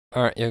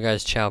Alright, yo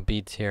guys, Chau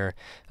Beats here.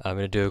 I'm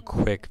gonna do a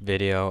quick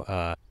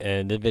video,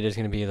 and the video is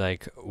gonna be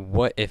like,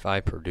 what if I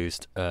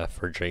produced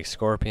for Drake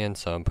Scorpion?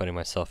 So I'm putting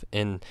myself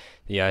in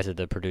the eyes of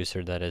the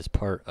producer that is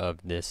part of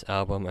this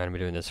album, and I'm gonna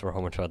be doing this for a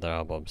whole bunch of other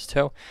albums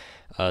too.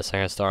 So I'm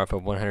gonna start off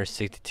at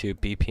 162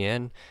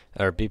 BPM.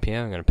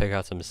 I'm gonna pick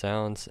out some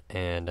sounds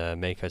and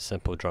make a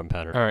simple drum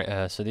pattern.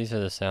 Alright, so these are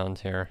the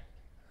sounds here.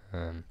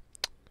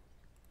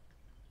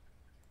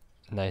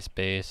 Nice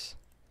bass.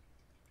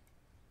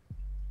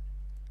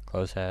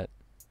 Close hat,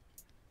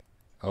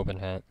 open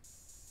hat,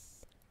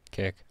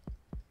 kick,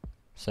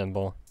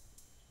 cymbal,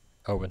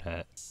 open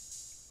hat.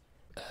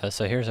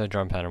 So here's our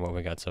drum pattern, what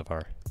we got so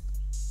far.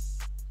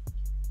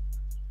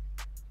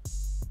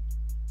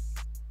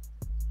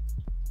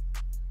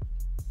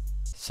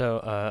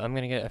 So I'm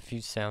gonna get a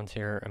few sounds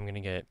here. What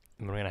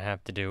I'm gonna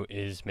have to do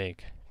is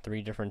make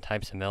 3 different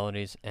types of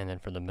melodies, and then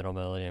for the middle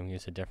melody I'm gonna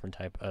use a different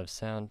type of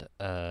sound.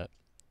 I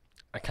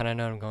kinda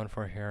know what I'm going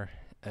for here.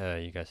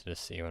 You guys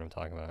just see what I'm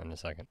talking about in a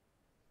second.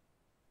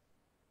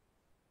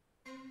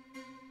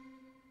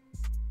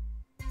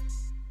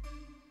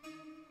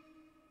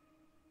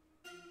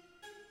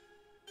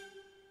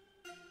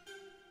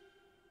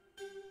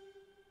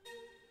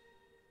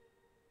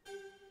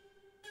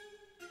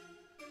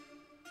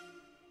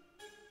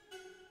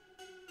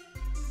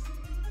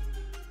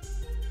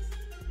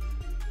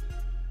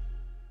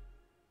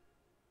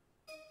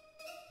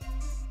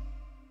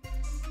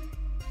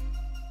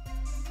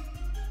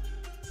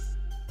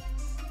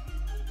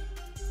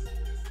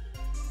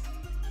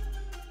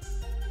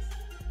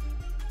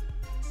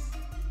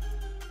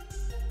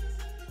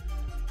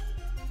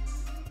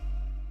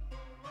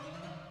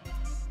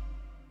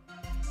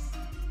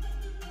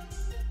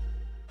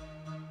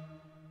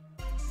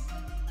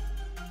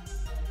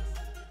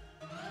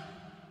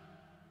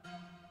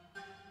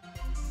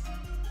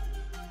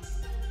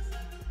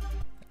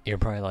 You're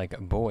probably like,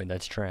 boy,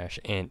 that's trash,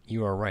 and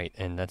you are right,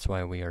 and that's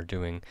why we are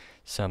doing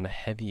some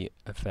heavy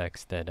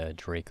effects that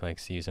Drake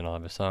likes to use in all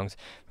of his songs.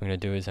 What I'm going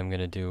to do is I'm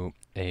going to do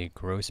a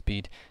gross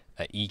beat,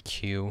 a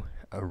EQ,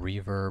 a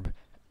reverb,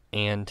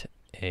 and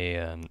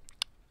a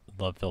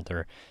love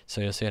filter. So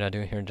you'll see what I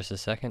do here in just a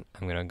second.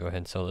 I'm going to go ahead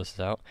and solo this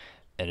out,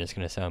 and it's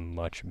going to sound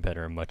much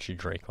better, much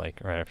Drake-like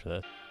right after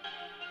this.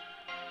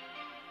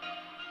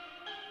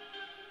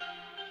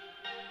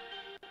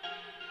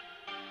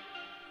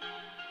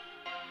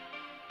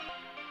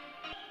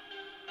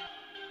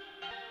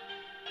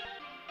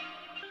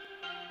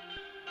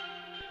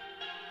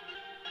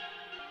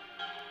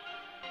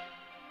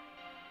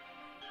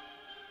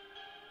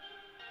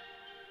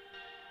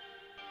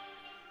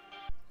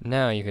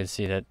 Now you can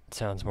see that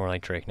sounds more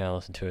like Drake. Now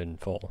listen to it in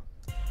full.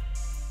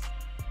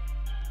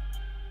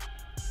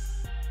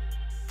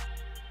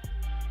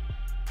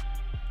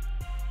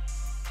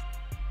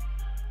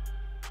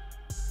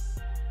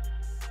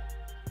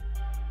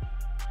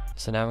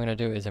 So now what I'm going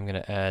to do is I'm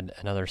going to add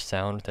another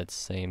sound, that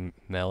same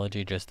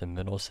melody, just the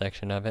middle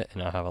section of it,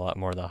 and I'll have a lot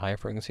more of the high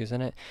frequencies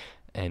in it,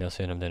 and you'll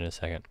see what I'm doing in a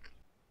second.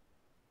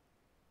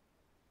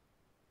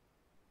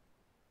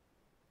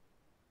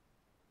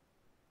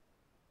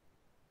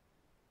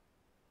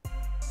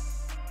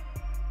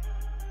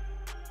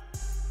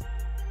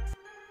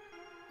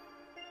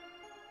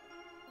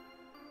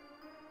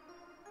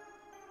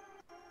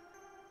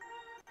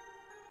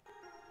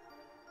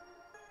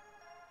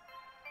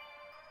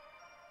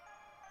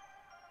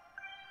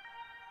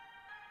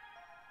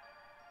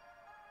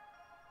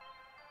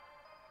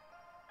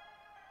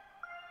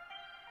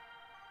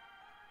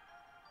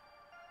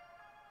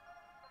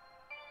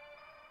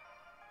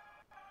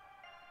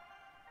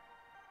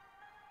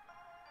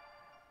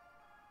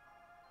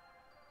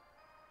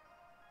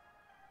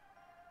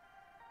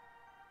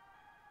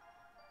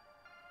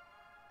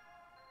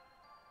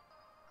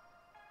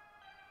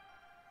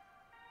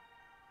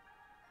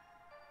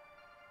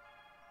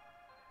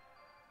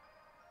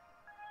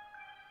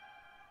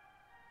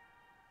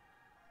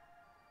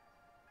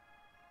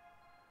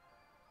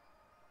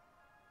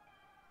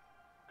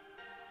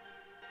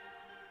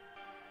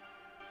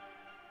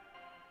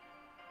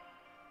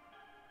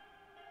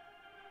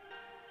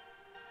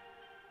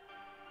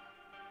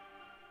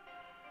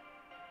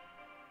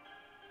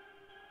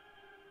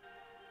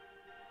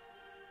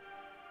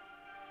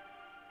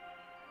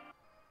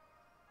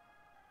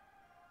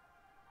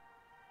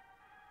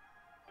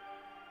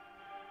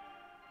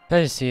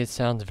 As you see, it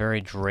sounds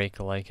very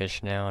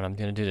Drake-like-ish now, and I'm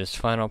going to do this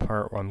final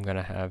part where I'm going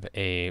to have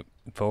a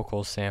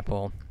vocal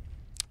sample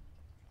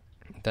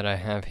that I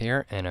have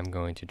here, and I'm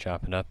going to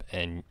chop it up,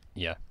 and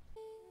yeah.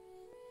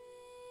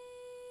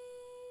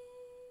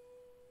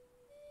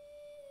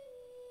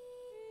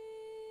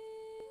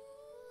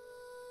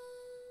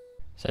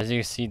 So as you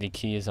can see, the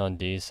key is on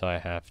D, so I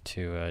have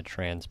to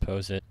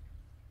transpose it.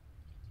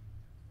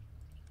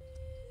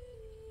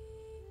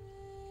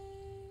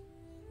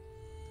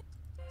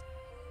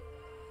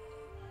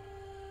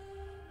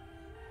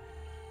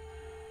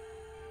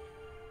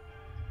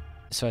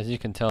 So as you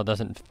can tell, it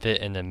doesn't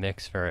fit in the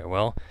mix very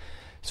well.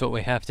 So what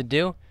we have to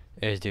do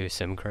is do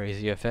some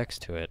crazy effects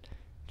to it,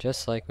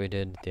 just like we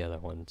did the other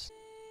ones.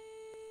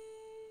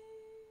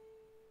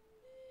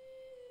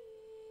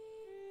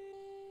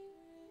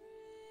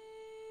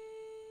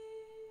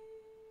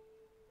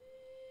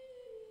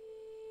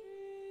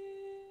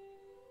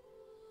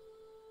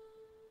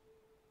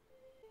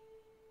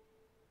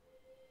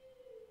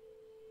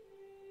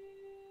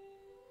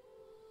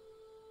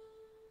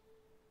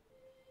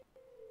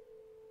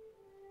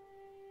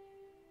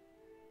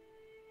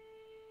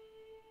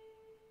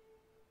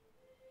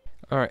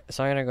 Alright,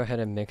 so I'm gonna go ahead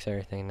and mix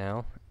everything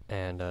now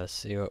and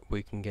see what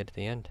we can get at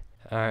the end.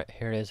 Alright,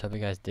 here it is. Hope you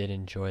guys did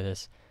enjoy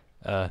this.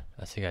 I'll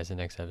see you guys in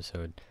the next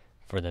episode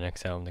for the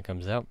next album that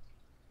comes out.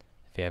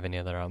 If you have any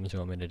other albums you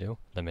want me to do,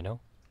 let me know.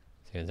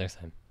 See you guys next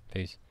time.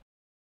 Peace.